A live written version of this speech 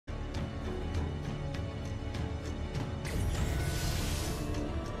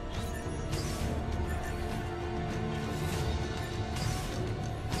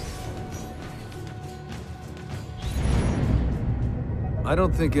I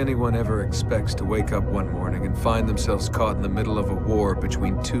don't think anyone ever expects to wake up one morning and find themselves caught in the middle of a war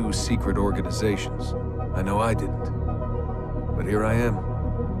between two secret organizations. I know I didn't. But here I am.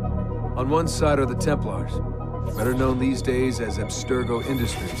 On one side are the Templars, better known these days as Abstergo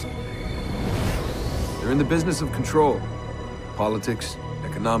Industries. They're in the business of control. Politics,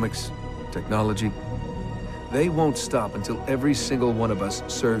 economics, technology. They won't stop until every single one of us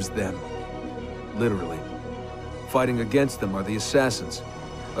serves them. Literally. Fighting against them are the Assassins,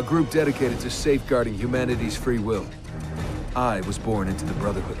 a group dedicated to safeguarding humanity's free will. I was born into the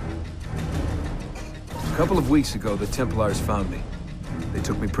Brotherhood. A couple of weeks ago, the Templars found me. They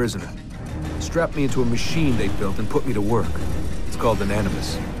took me prisoner, strapped me into a machine they built and put me to work. It's called an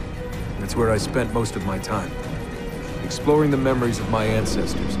Animus. And it's where I spent most of my time. Exploring the memories of my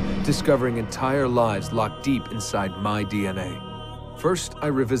ancestors, discovering entire lives locked deep inside my DNA. First, I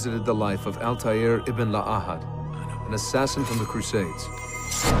revisited the life of Altair ibn La'ahad, an assassin from the Crusades.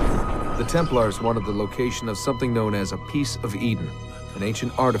 The Templars wanted the location of something known as a Piece of Eden, an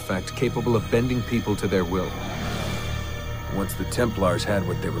ancient artifact capable of bending people to their will. Once the Templars had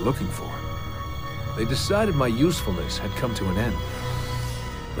what they were looking for, they decided my usefulness had come to an end.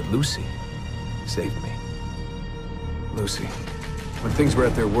 But Lucy saved me. Lucy. When things were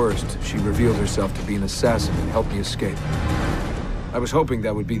at their worst, she revealed herself to be an assassin and helped me escape. I was hoping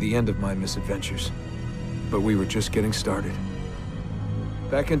that would be the end of my misadventures. But we were just getting started.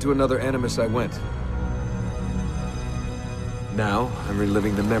 Back into another Animus I went. Now, I'm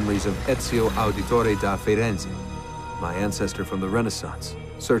reliving the memories of Ezio Auditore da Firenze, my ancestor from the Renaissance,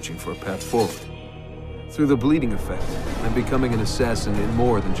 searching for a path forward. Through the bleeding effect, I'm becoming an assassin in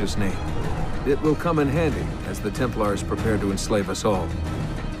more than just name. It will come in handy as the Templars prepare to enslave us all.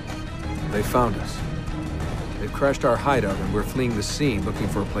 They found us. They've crashed our hideout and we're fleeing the scene looking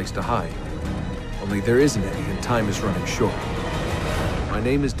for a place to hide. Only there isn't any, and time is running short. My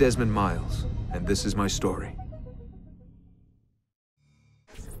name is Desmond Miles, and this is my story.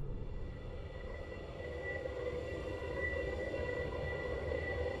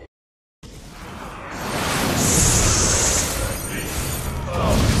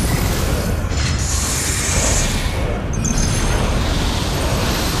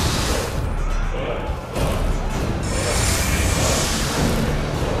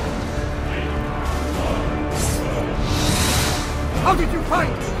 How did you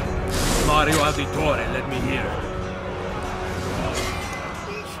find it? Mario Auditore let me hear.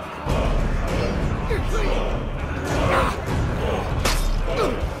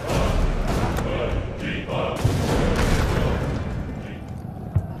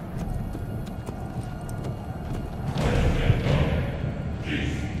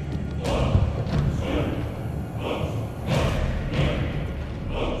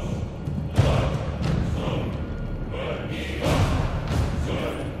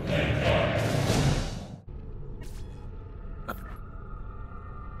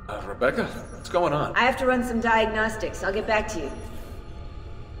 Rebecca, what's going on? I have to run some diagnostics. I'll get back to you.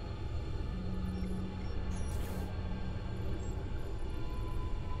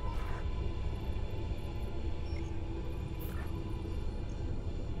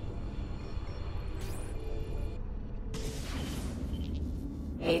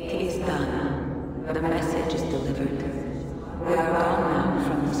 It is done. The message is delivered. We are gone now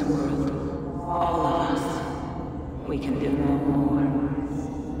from this world. All of us. We can do no more.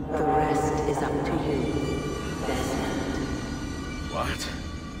 The rest is up to you, Desmond. What?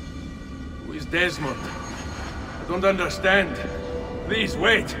 Who is Desmond? I don't understand. Please,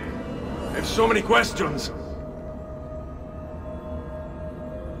 wait. I have so many questions.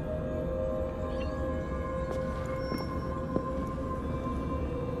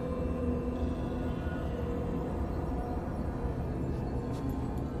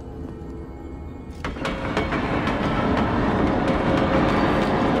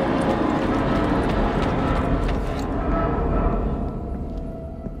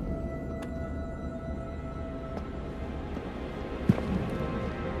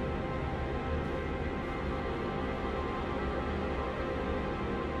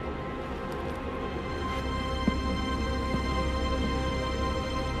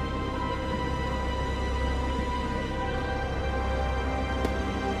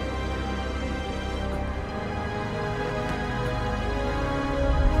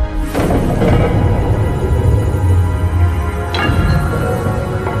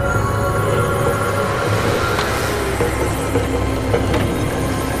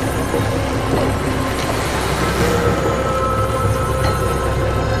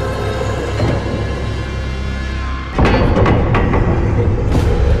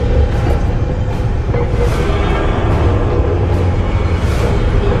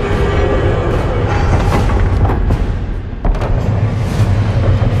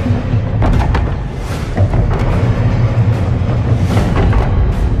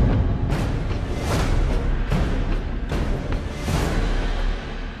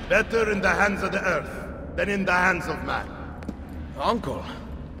 Better in the hands of the Earth than in the hands of man. Uncle.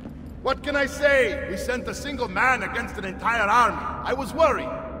 What can I say? We sent a single man against an entire army. I was worried.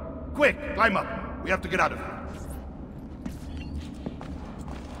 Quick, climb up. We have to get out of here.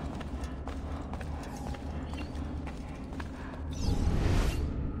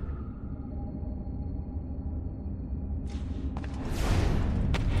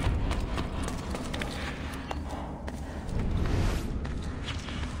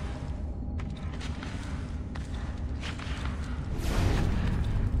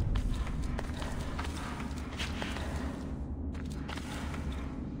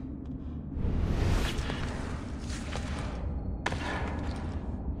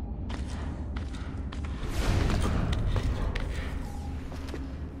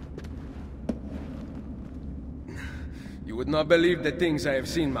 You would not believe the things I have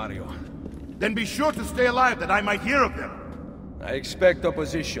seen, Mario. Then be sure to stay alive that I might hear of them. I expect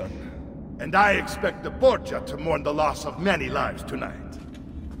opposition. And I expect the Borgia to mourn the loss of many lives tonight.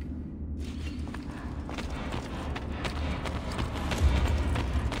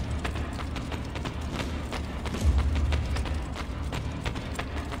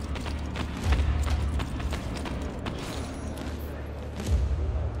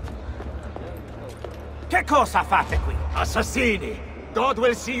 Che cosa fate qui? Assassini! God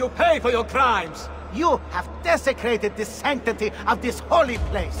will see you pay for your crimes! You have desecrated the sanctity of this holy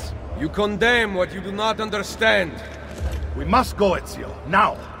place! You condemn what you do not understand. We must go, Ezio,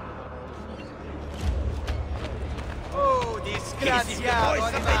 now! Oh, disgraziato!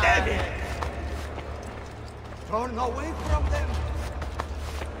 Run away from them!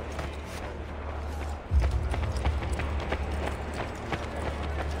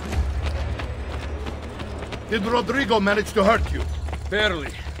 Did Rodrigo manage to hurt you?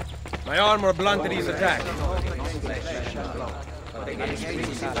 Barely. My armor blunted his attack.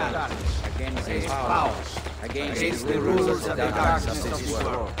 Against the rules of the darkness of this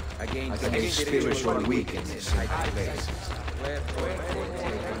world. Against spiritual weakness I place.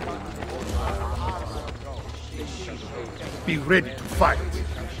 Be ready to fight.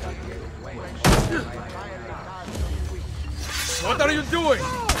 What are you doing?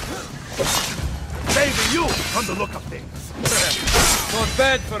 Saving you from the look of things. Not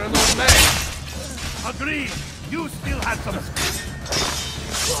bad for an old man. Agreed. You still had some speed.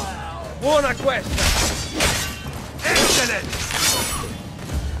 Buona questa. Excellent!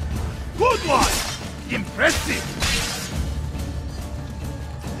 Good one! Impressive!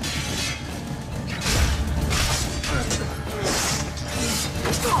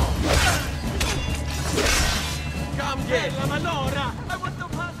 Come get la malora! I want to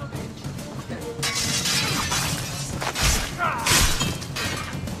pass on it!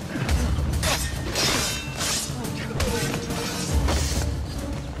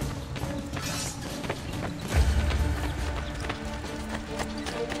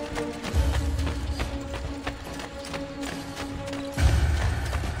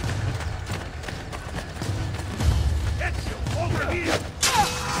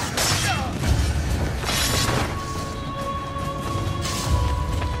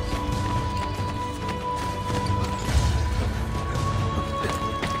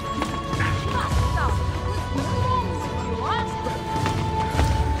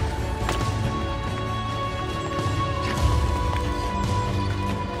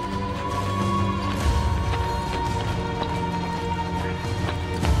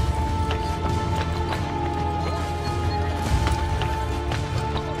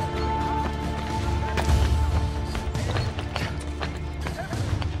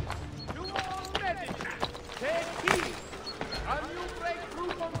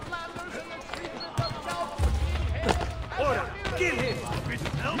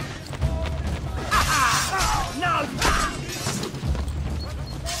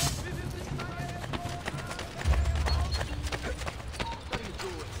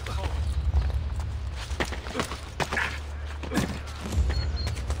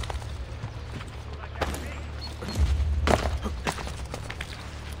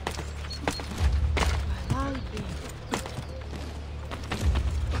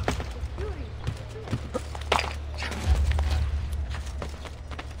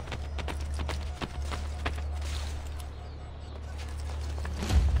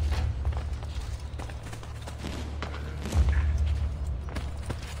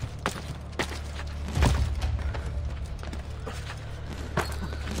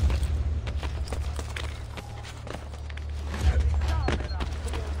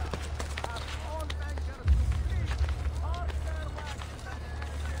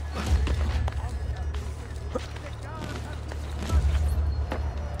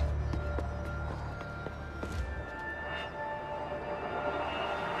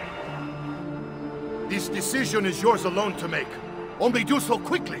 This decision is yours alone to make. Only do so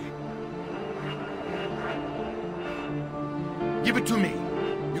quickly. Give it to me.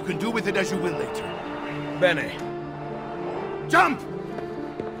 You can do with it as you will later. Bene. Jump!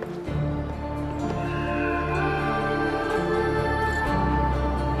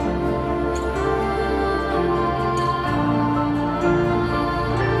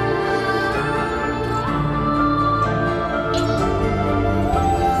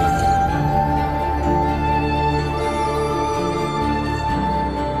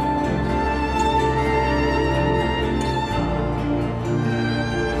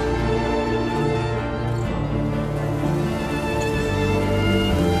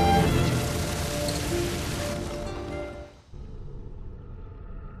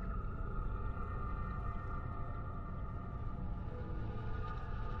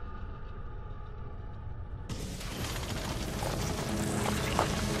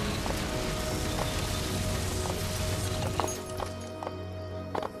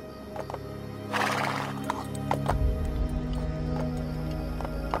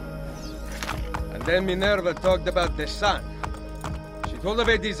 Then Minerva talked about the sun. She told of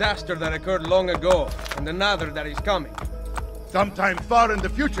a disaster that occurred long ago, and another that is coming. Sometime far in the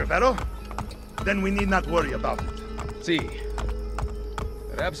future, Vero? Then we need not worry about it. See.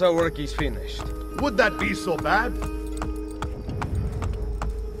 Perhaps our work is finished. Would that be so bad?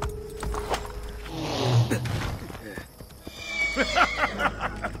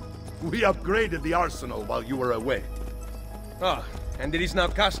 We upgraded the arsenal while you were away. Ah, and it is now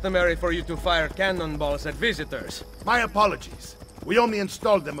customary for you to fire cannonballs at visitors. My apologies. We only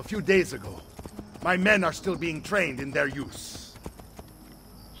installed them a few days ago. My men are still being trained in their use.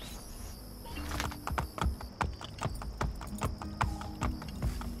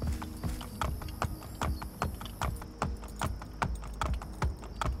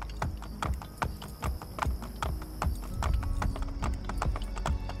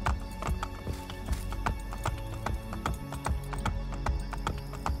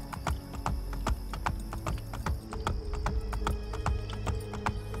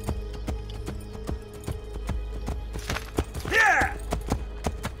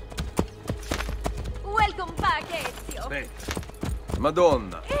 Welcome back, Ezio.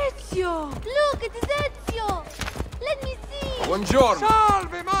 Madonna. Ezio! Look, it is Ezio! Let me see! Buongiorno.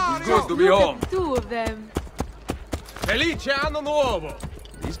 Salve, Mario! It's good to be home. Two of them. Felice Anno Nuovo!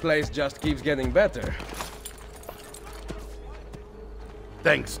 This place just keeps getting better.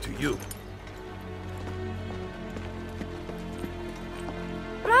 Thanks to you.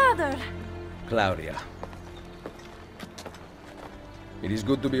 Brother! Claudia. It is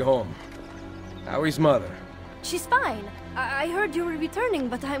good to be home. How is Mother? She's fine. I heard you were returning,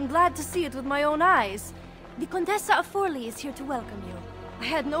 but I'm glad to see it with my own eyes. The Contessa of Forli is here to welcome you. I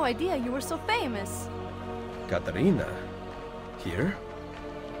had no idea you were so famous. Caterina? Here?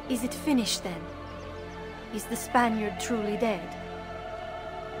 Is it finished then? Is the Spaniard truly dead?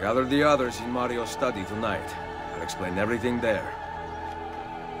 Gather the others in Mario's study tonight. I'll explain everything there.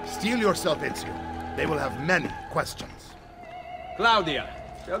 Steel yourself, Ezio. They will have many questions. Claudia,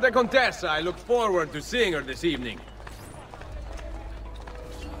 tell the Contessa I look forward to seeing her this evening.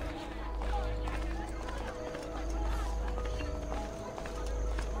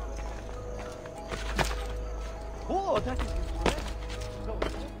 Oh, that is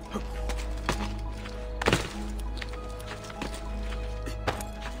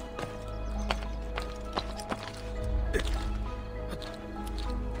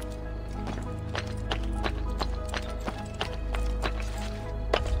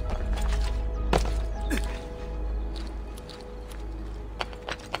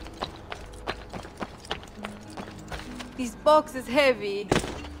This box is heavy.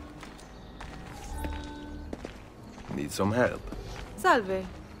 Need some help. Salve.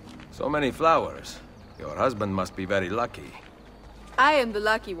 So many flowers. Your husband must be very lucky. I am the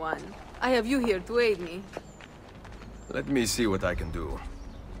lucky one. I have you here to aid me. Let me see what I can do.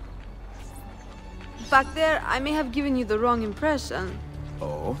 Back there, I may have given you the wrong impression.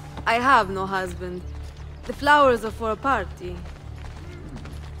 Oh? I have no husband. The flowers are for a party.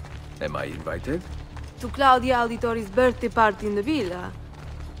 Am I invited? To Claudia Auditori's birthday party in the villa.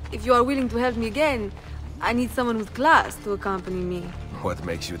 If you are willing to help me again, I need someone with class to accompany me. What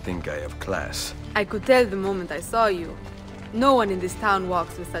makes you think I have class? I could tell the moment I saw you. No one in this town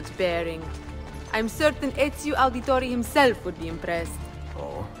walks with such bearing. I'm certain Ezio Auditori himself would be impressed.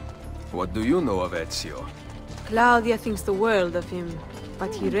 Oh? What do you know of Ezio? Claudia thinks the world of him,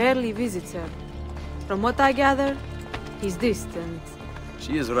 but he rarely visits her. From what I gather, he's distant.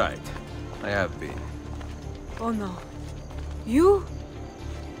 She is right. I have been. Oh no. You?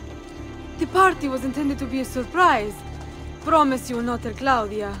 The party was intended to be a surprise. Promise you will not tell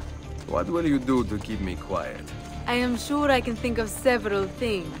Claudia. What will you do to keep me quiet? I am sure I can think of several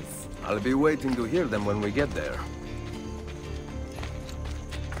things. I'll be waiting to hear them when we get there.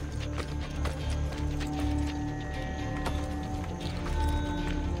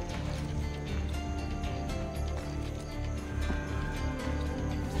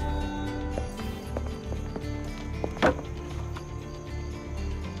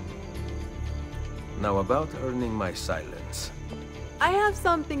 Now about earning my silence. I have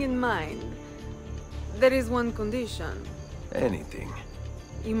something in mind. There is one condition. Anything.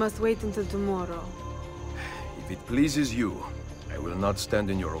 You must wait until tomorrow. If it pleases you, I will not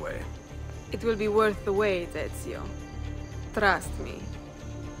stand in your way. It will be worth the wait, Ezio. Trust me.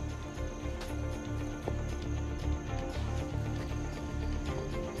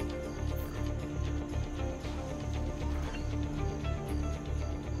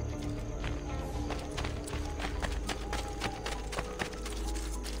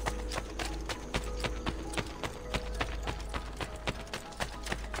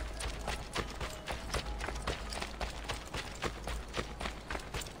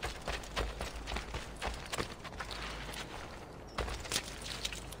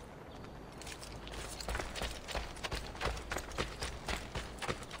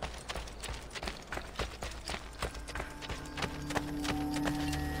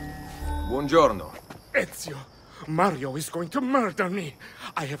 Buongiorno. Ezio, Mario is going to murder me.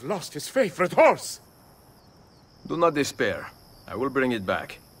 I have lost his favorite horse. Do not despair. I will bring it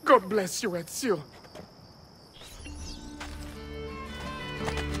back. God bless you, Ezio.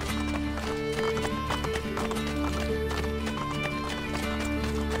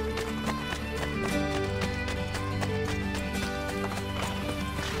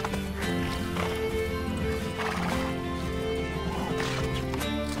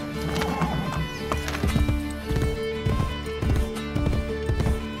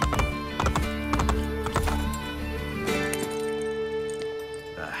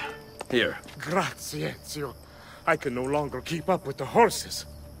 Here. Grazie, Ezio. I can no longer keep up with the horses.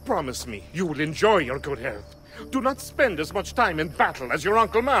 Promise me you will enjoy your good health. Do not spend as much time in battle as your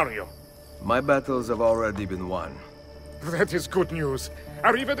Uncle Mario. My battles have already been won. That is good news.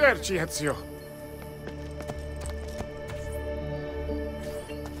 Arrivederci, Ezio.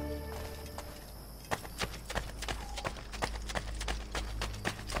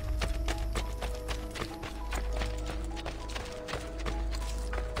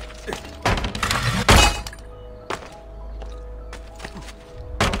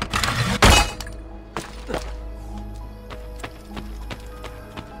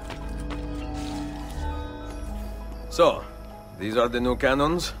 So, these are the new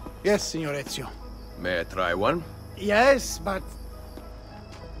cannons? Yes, Signor Ezio. May I try one? Yes, but...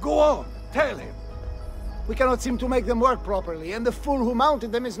 Go on, tell him. We cannot seem to make them work properly, and the fool who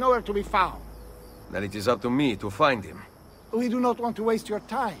mounted them is nowhere to be found. Then it is up to me to find him. We do not want to waste your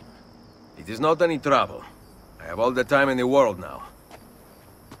time. It is not any trouble. I have all the time in the world now.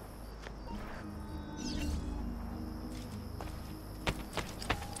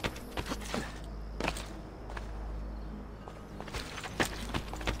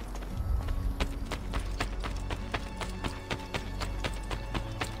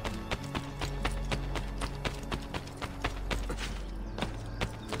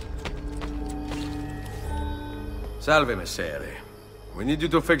 Salve, Messere. We need you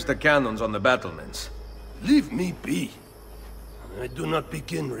to fix the cannons on the battlements. Leave me be. I do not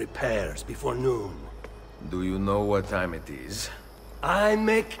begin repairs before noon. Do you know what time it is? I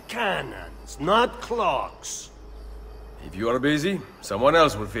make cannons, not clocks. If you are busy, someone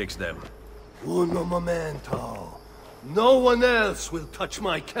else will fix them. Uno momento. No one else will touch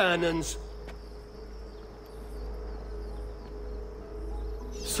my cannons.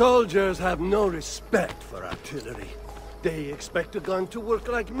 Soldiers have no respect for artillery. They expect a gun to work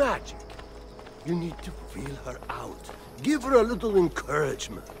like magic. You need to feel her out. Give her a little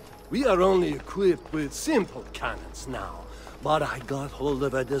encouragement. We are only equipped with simple cannons now, but I got hold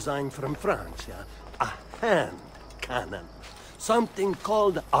of a design from France, a hand cannon. Something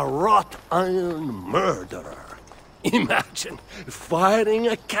called a wrought iron murderer. Imagine firing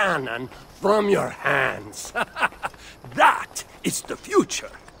a cannon from your hands. That is the future.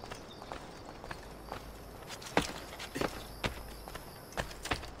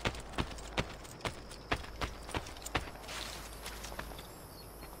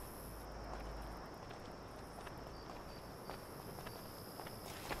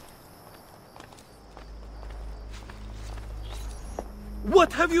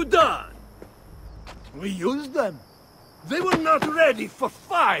 What have you done? We used them. They were not ready for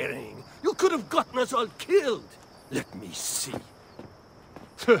firing. You could have gotten us all killed. Let me see.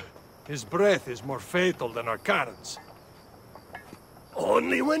 His breath is more fatal than our cannons.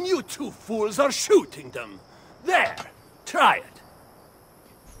 Only when you two fools are shooting them. There, try it.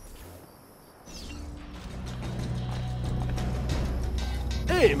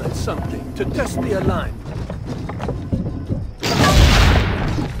 Aim at something to test the alignment.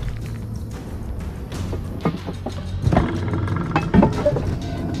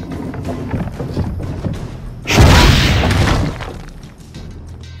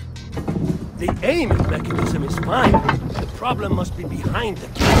 The aiming mechanism is fine. The problem must be behind the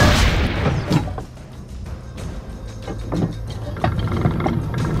cannon.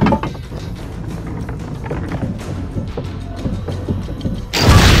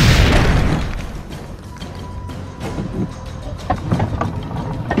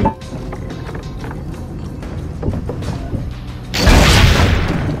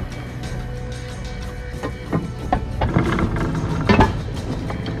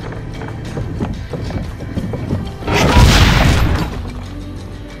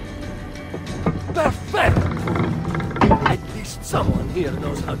 Someone here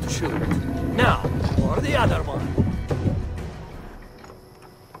knows how to shoot. Now, for the other one.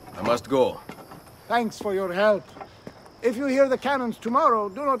 I must go. Thanks for your help. If you hear the cannons tomorrow,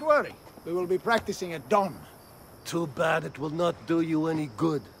 do not worry. We will be practicing at dawn. Too bad it will not do you any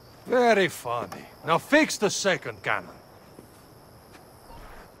good. Very funny. Now fix the second cannon.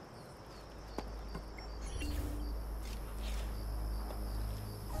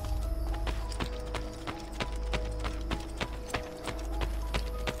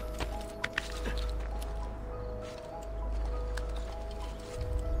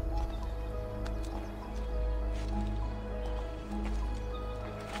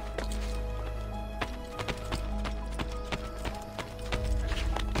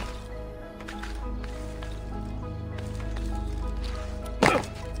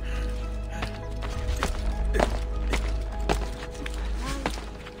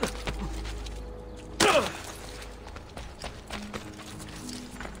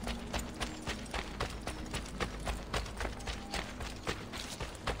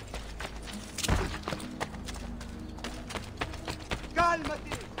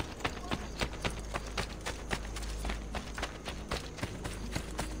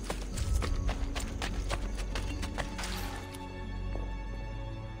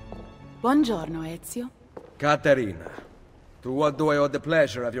 Buongiorno, Ezio. Caterina, to what do I owe the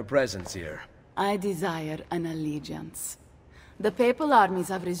pleasure of your presence here? I desire an allegiance. The Papal armies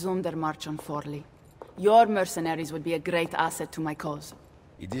have resumed their march on Forli. Your mercenaries would be a great asset to my cause.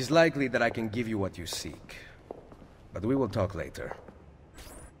 It is likely that I can give you what you seek. But we will talk later.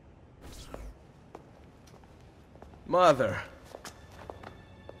 Mother.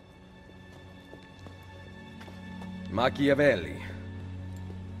 Machiavelli.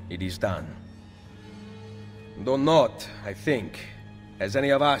 It is done. Though not, I think, as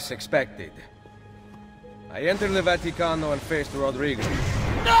any of us expected. I entered the Vaticano and faced Rodrigo.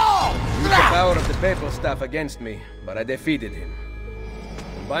 No! He used the power of the papal staff against me, but I defeated him.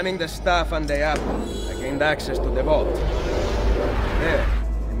 Combining the staff and the apple, I gained access to the vault. There,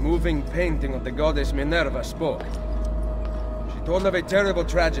 a moving painting of the goddess Minerva spoke. She told of a terrible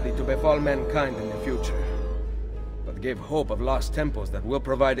tragedy to befall mankind in the future, but gave hope of lost temples that will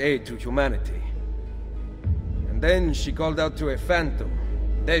provide aid to humanity. And then she called out to a phantom,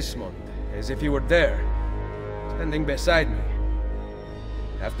 Desmond, as if he were there, standing beside me.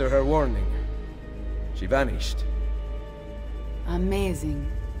 After her warning, she vanished.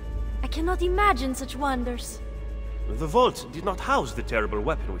 Amazing. I cannot imagine such wonders. The vault did not house the terrible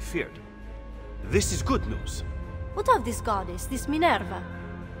weapon we feared. This is good news. What of this goddess, this Minerva?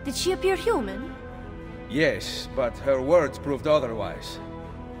 Did she appear human? Yes, but her words proved otherwise.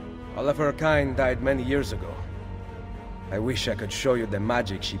 All of her kind died many years ago. I wish I could show you the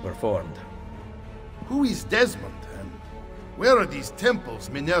magic she performed. Who is Desmond, and where are these temples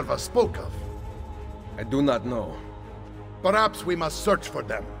Minerva spoke of? I do not know. Perhaps we must search for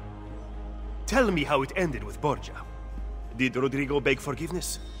them. Tell me how it ended with Borgia. Did Rodrigo beg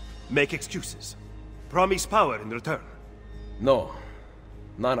forgiveness? Make excuses? Promise power in return? No.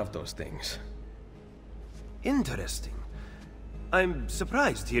 None of those things. Interesting. I'm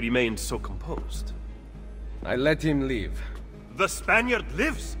surprised he remained so composed. I let him leave. The Spaniard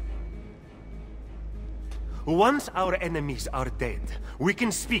lives! Once our enemies are dead, we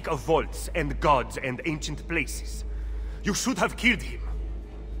can speak of vaults and gods and ancient places. You should have killed him.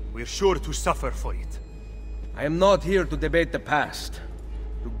 We're sure to suffer for it. I am not here to debate the past.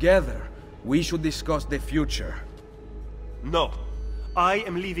 Together, we should discuss the future. No. I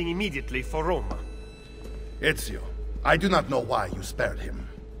am leaving immediately for Roma. Ezio, I do not know why you spared him,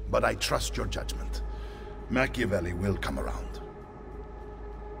 but I trust your judgment. Machiavelli will come around.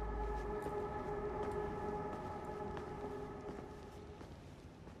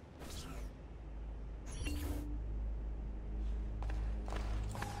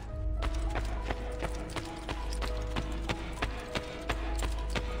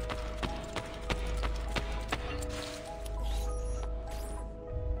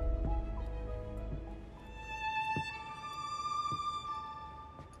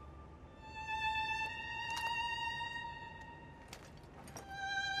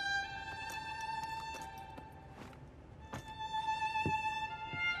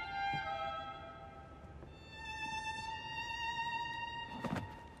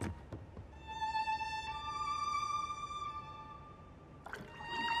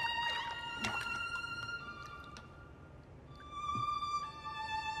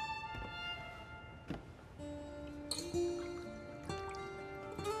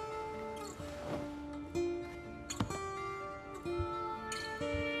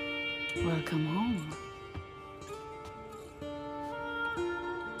 Welcome home.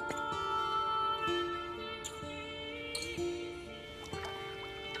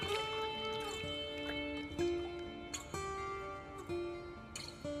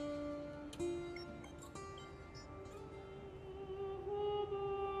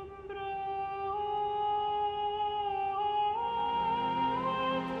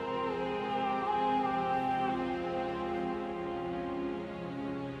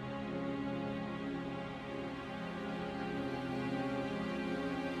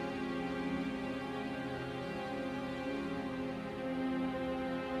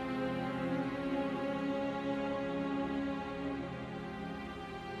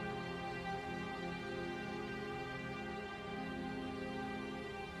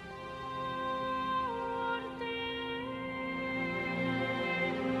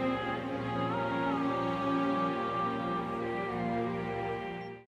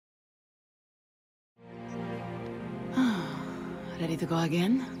 Ready to go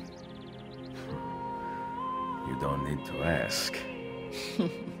again? You don't need to ask.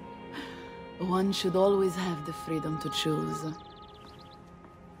 One should always have the freedom to choose.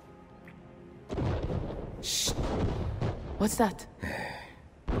 Shh! What's that?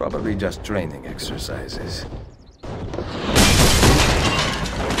 Probably just training exercises.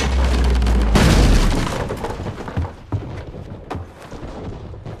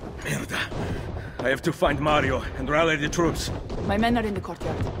 I have to find Mario and rally the troops. My men are in the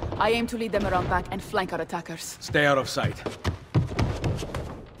courtyard. I aim to lead them around back and flank our attackers. Stay out of sight.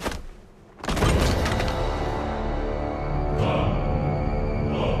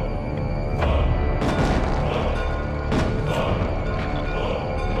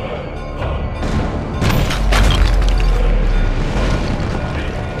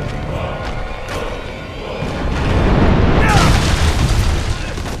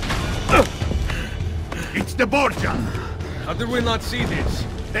 The Borgia! How did we not see this?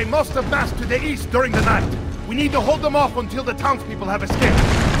 They must have massed to the east during the night. We need to hold them off until the townspeople have escaped.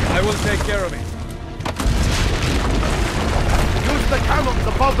 I will take care of it. Use the cannons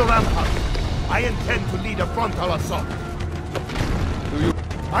above the rampart. I intend to lead a frontal assault.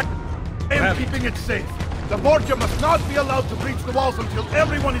 I am keeping it safe. The Borgia must not be allowed to breach the walls until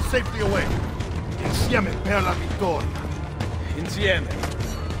everyone is safely away. Insieme per la vittoria. Insieme.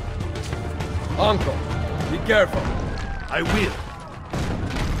 Uncle. Be careful. I will.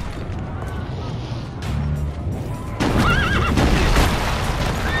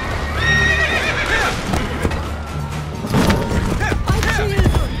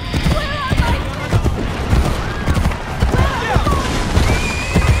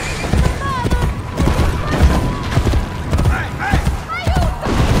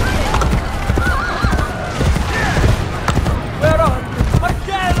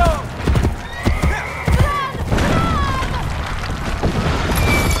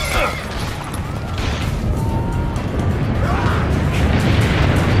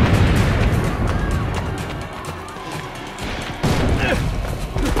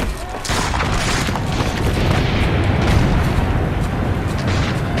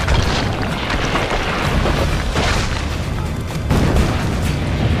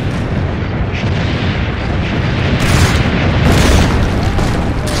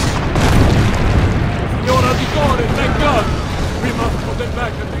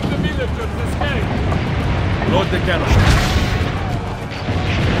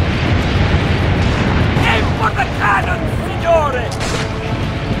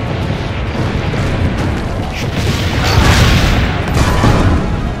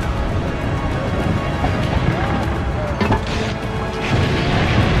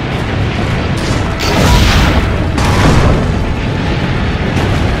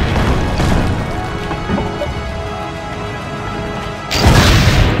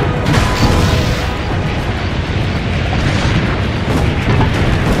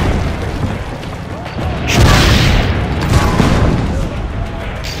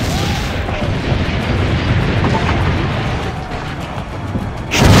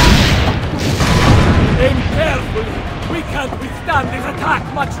 stand this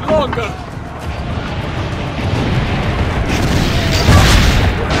attack much longer!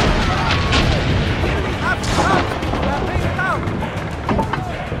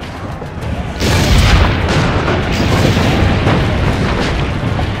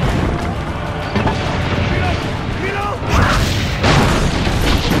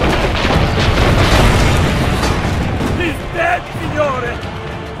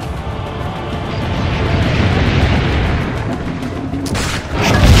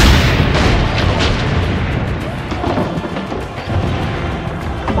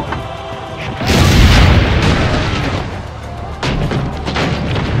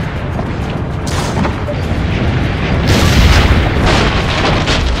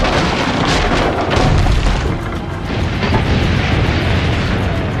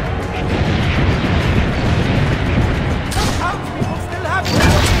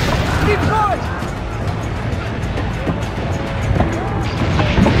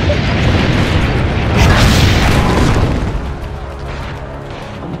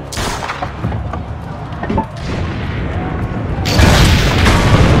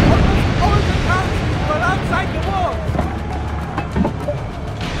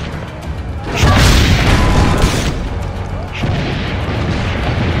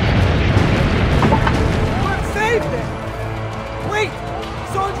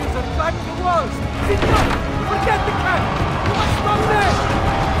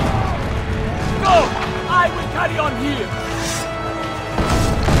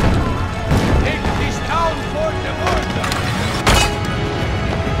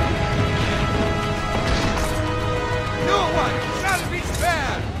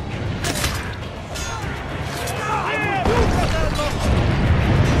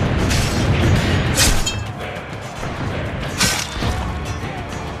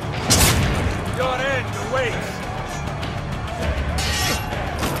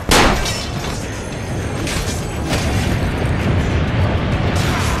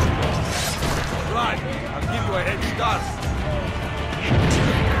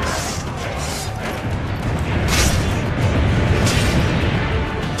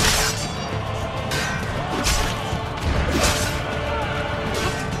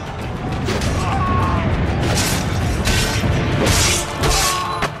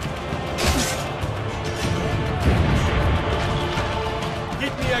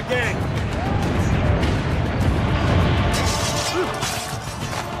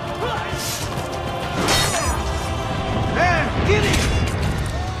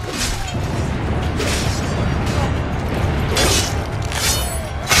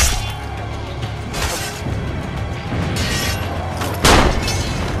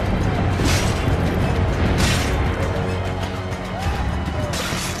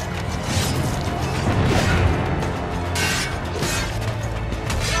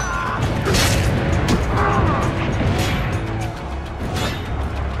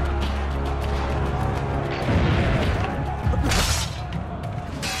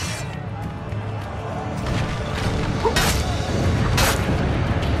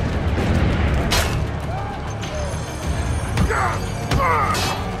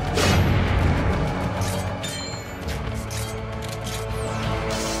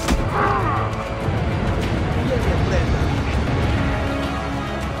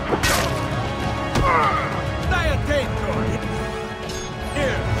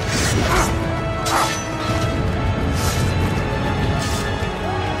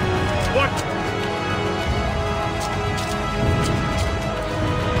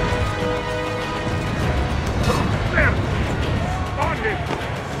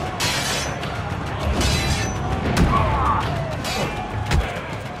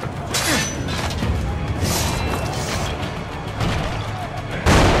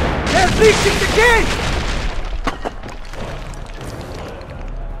 Reaching the gate!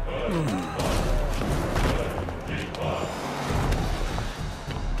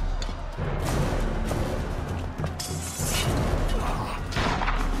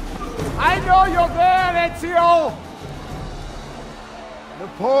 I know you're there, Ezio! The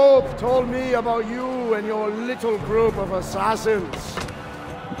Pope told me about you and your little group of assassins.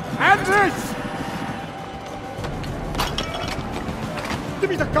 And this!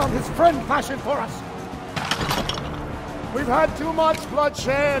 Demeter got his friend fashioned for us. We've had too much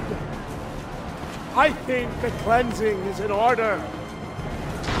bloodshed. I think the cleansing is in order.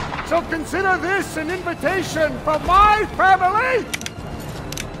 So consider this an invitation from my family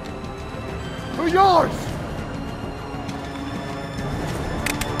to yours.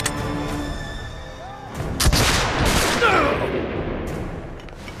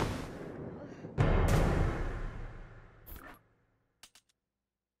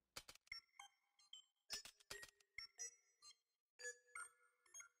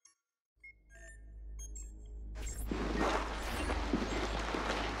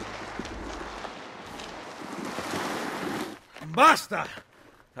 Basta!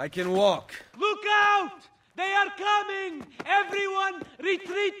 I can walk. Look out! They are coming! Everyone,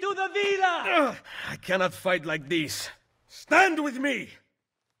 retreat to the villa! I cannot fight like this. Stand with me!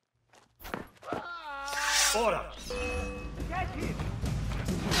 Ora! Get him!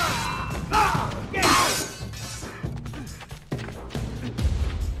 Get him!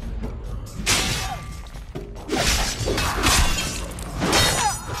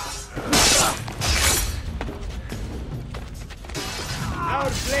 Our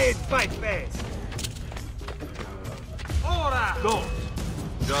blade fight best. Ora! Don't.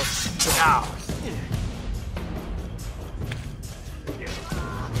 Just now.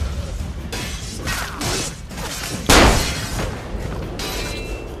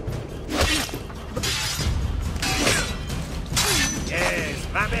 Yes,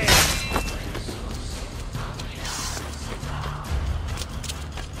 va bene.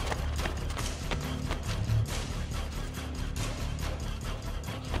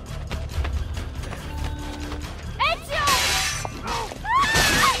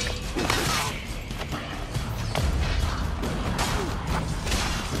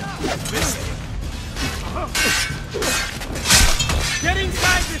 Get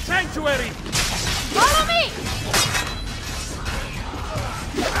inside the sanctuary! Follow me!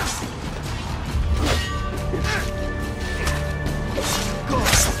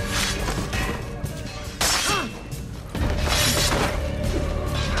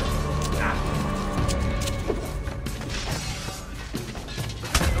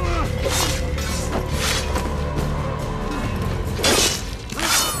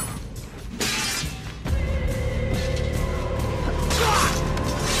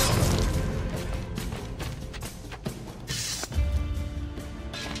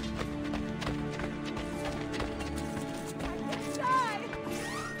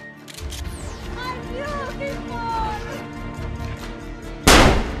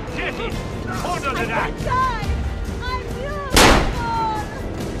 Order the act!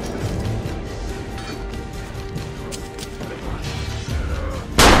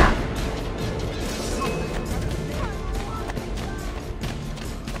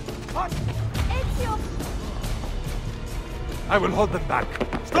 Ezio! I will hold them back.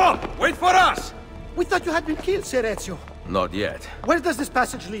 Stop! Wait for us! We thought you had been killed, Sir Ezio. Not yet. Where does this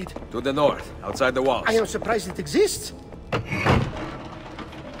passage lead? To the north, outside the walls. I am surprised it exists.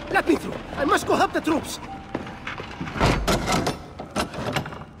 Let me through. I must go help the troops.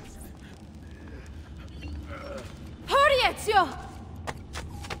 Hurry, Ezio!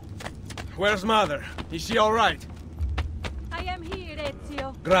 Where's Mother? Is she all right? I am here,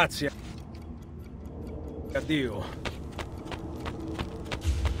 Ezio. Grazie. Addio.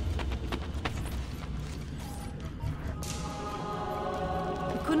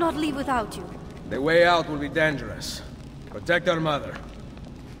 We could not leave without you. The way out will be dangerous. Protect our mother.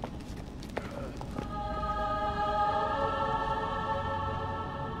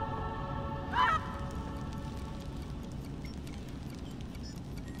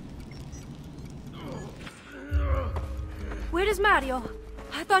 Where is Mario?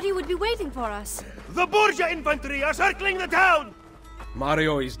 I thought he would be waiting for us. The Borgia infantry are circling the town!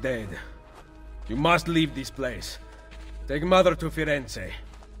 Mario is dead. You must leave this place. Take Mother to Firenze.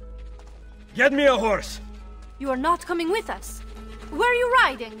 Get me a horse! You are not coming with us. Where are you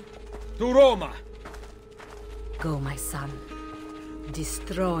riding? To Roma! Go, my son.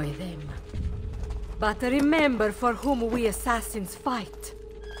 Destroy them. But remember for whom we assassins fight.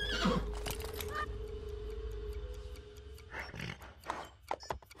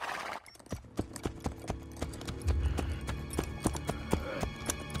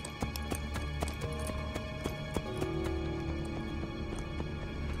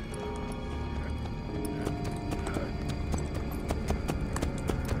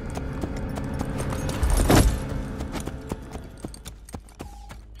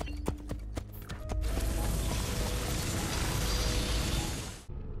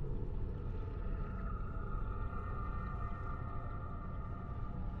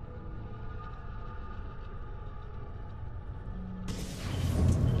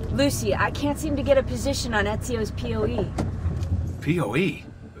 Lucy, I can't seem to get a position on Ezio's POE. POE?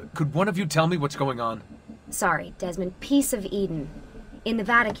 Could one of you tell me what's going on? Sorry, Desmond. Peace of Eden. In the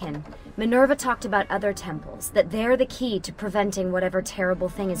Vatican, Minerva talked about other temples, that they're the key to preventing whatever terrible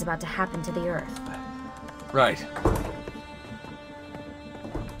thing is about to happen to the Earth. Right.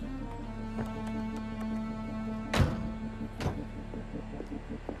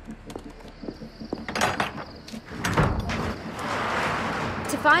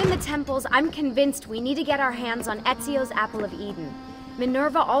 To find the temples, I'm convinced we need to get our hands on Ezio's Apple of Eden.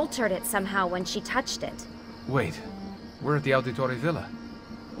 Minerva altered it somehow when she touched it. Wait. We're at the Auditore Villa.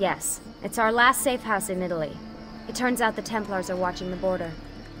 Yes, it's our last safe house in Italy. It turns out the Templars are watching the border.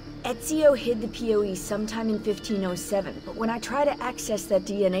 Ezio hid the PoE sometime in 1507, but when I try to access that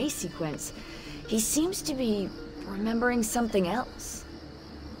DNA sequence, he seems to be remembering something else.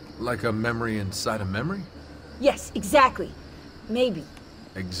 Like a memory inside a memory? Yes, exactly. Maybe.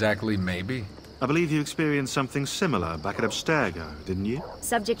 Exactly maybe? I believe you experienced something similar back at Abstergo, didn't you?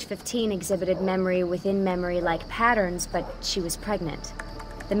 Subject 15 exhibited memory within memory-like patterns, but she was pregnant.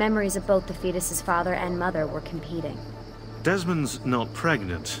 The memories of both the fetus's father and mother were competing. Desmond's not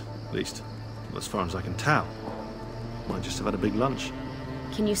pregnant, at least as far as I can tell. Might just have had a big lunch.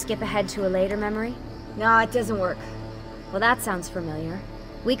 Can you skip ahead to a later memory? No, it doesn't work. Well, that sounds familiar.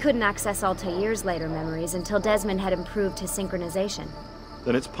 We couldn't access Altair's later memories until Desmond had improved his synchronization.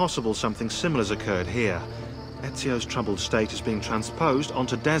 Then it's possible something similar's occurred here. Ezio's troubled state is being transposed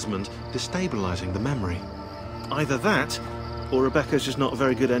onto Desmond, destabilizing the memory. Either that, or Rebecca's just not a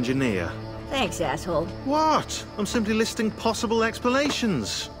very good engineer. Thanks, asshole. What? I'm simply listing possible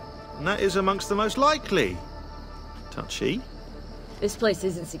explanations. And that is amongst the most likely. Touchy? This place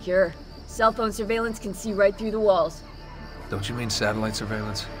isn't secure. Cell phone surveillance can see right through the walls. Don't you mean satellite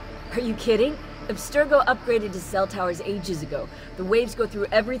surveillance? Are you kidding? Abstergo upgraded to cell towers ages ago. The waves go through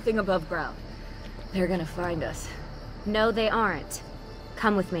everything above ground. They're gonna find us. No, they aren't.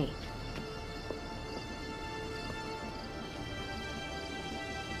 Come with me.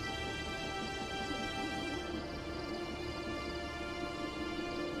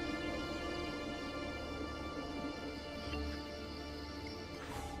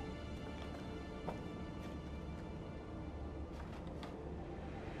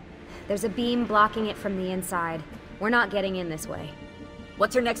 There's a beam blocking it from the inside. We're not getting in this way.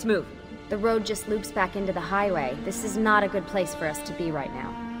 What's our next move? The road just loops back into the highway. This is not a good place for us to be right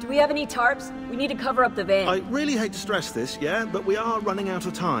now. Do we have any tarps? We need to cover up the van. I really hate to stress this, yeah, but we are running out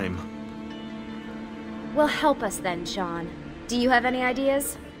of time. Well, help us then, Sean. Do you have any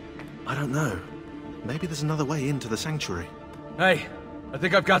ideas? I don't know. Maybe there's another way into the sanctuary. Hey, I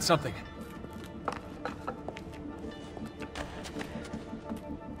think I've got something.